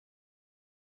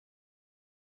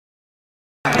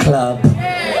club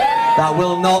that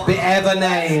will not be ever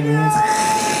named.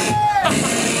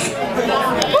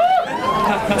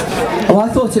 Oh, I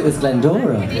thought it was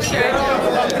Glendora.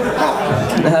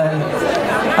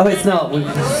 No. Oh, it's not.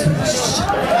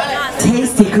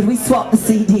 Tasty, could we swap the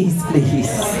CDs, please?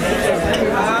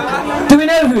 Do we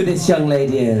know who this young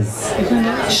lady is?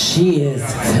 She is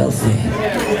filthy.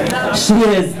 She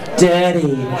is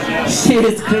dirty. She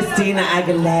is Christina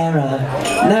Aguilera.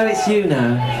 No, it's you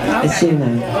now. It's you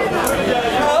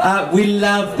now. We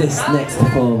love this next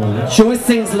performer. She always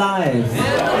sings live,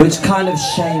 which kind of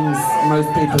shames most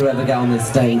people who ever get on this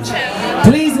stage.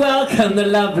 Please welcome the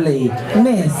lovely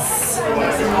Miss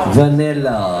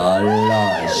Vanilla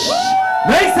Lush.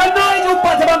 Make some noise, you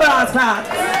bottom ass fat!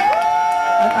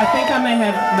 I think I may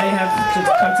have to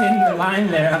continue the line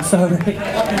there. I'm sorry.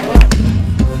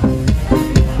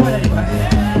 But anyway.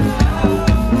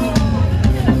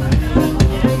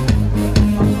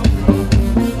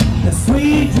 The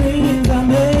sweet dreams are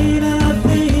made of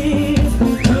things.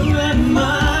 Who am I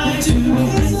to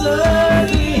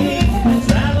disagree? I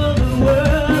travel the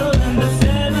world and the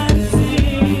seven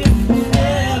seas.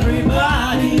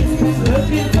 Everybody's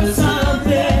looking for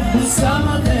something. Some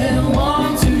of them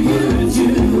want to use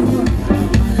you.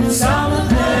 Some of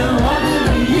them want to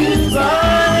be used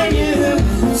by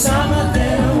you. Some of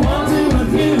them want to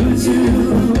abuse you.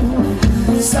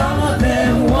 Some of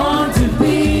them want to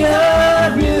be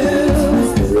abused.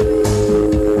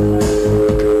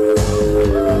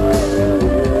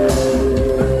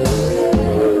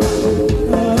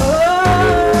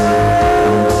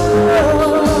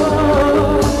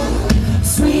 Oh,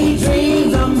 sweet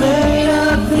dreams are made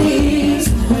of these.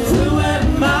 Who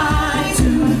am I to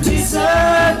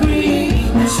disagree?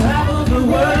 I travel the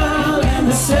world and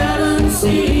the seven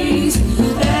seas.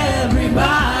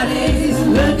 Everybody's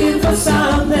looking for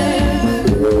something.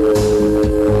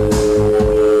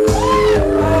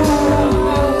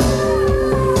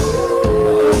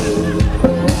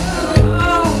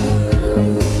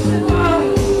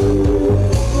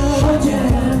 Hold your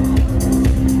head,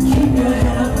 keep your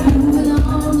head up, moving on.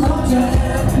 Hold your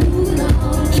head up, moving on.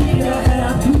 Keep your head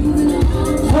up, moving on.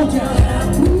 Hold your head up,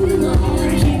 moving on.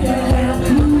 Keep your head up,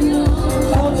 moving on.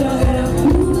 Hold your head up,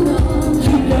 moving on.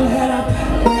 Keep your head up.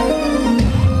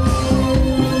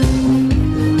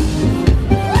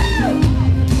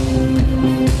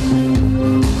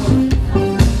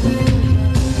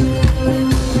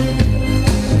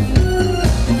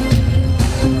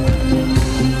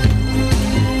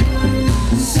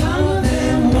 Some of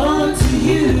them want to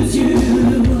use you.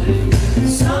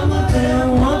 Some of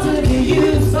them want to be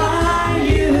used by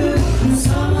you.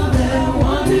 Some of them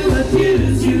want to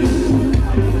abuse you.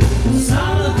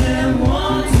 Some of them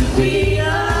want to be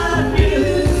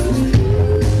abused.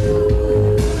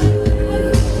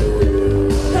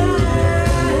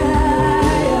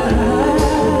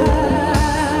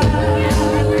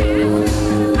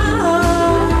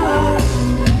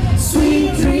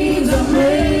 Sweet dreams are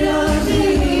made of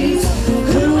these.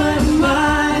 Who am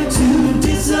I to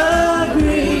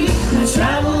disagree? I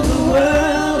travel the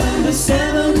world and the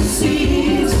seven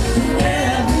seas.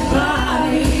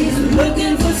 Everybody's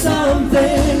looking for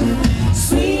something.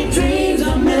 Sweet dreams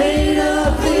are made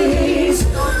of these.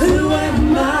 Who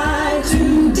am I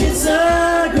to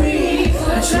disagree?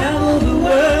 I travel the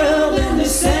world and the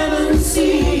seven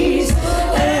seas.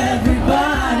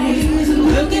 Everybody's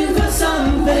looking for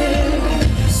something.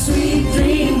 Sweet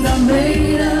dreams are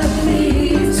made of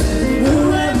these.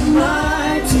 Who am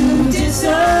I to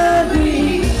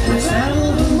disagree? I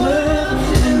travel the world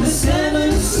and the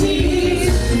seven seas.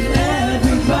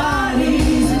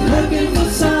 Everybody's looking for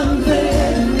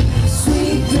something.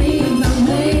 Sweet dreams are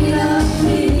made of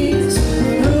these.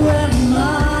 Who am I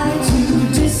to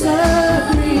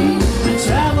disagree? I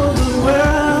travel the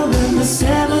world and the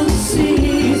seven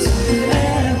seas.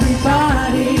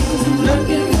 Everybody's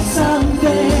looking for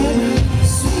something.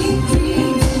 Sweet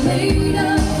dreams are made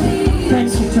of these.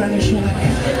 Thanks for trying to share.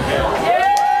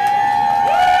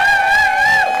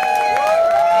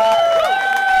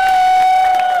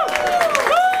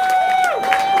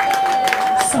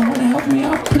 Someone help me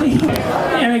up, please.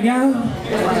 There we go.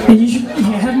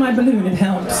 You have my balloon, it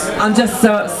helps. I'm just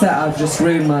so upset I've just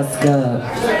ruined my skirt.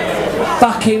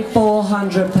 Fucking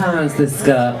 £400 this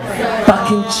skirt.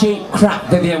 Fucking cheap crap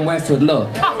Vivienne Westwood, look.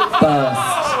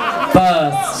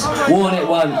 Burst. Worn it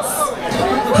once.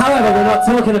 However, we're not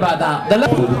talking about that. The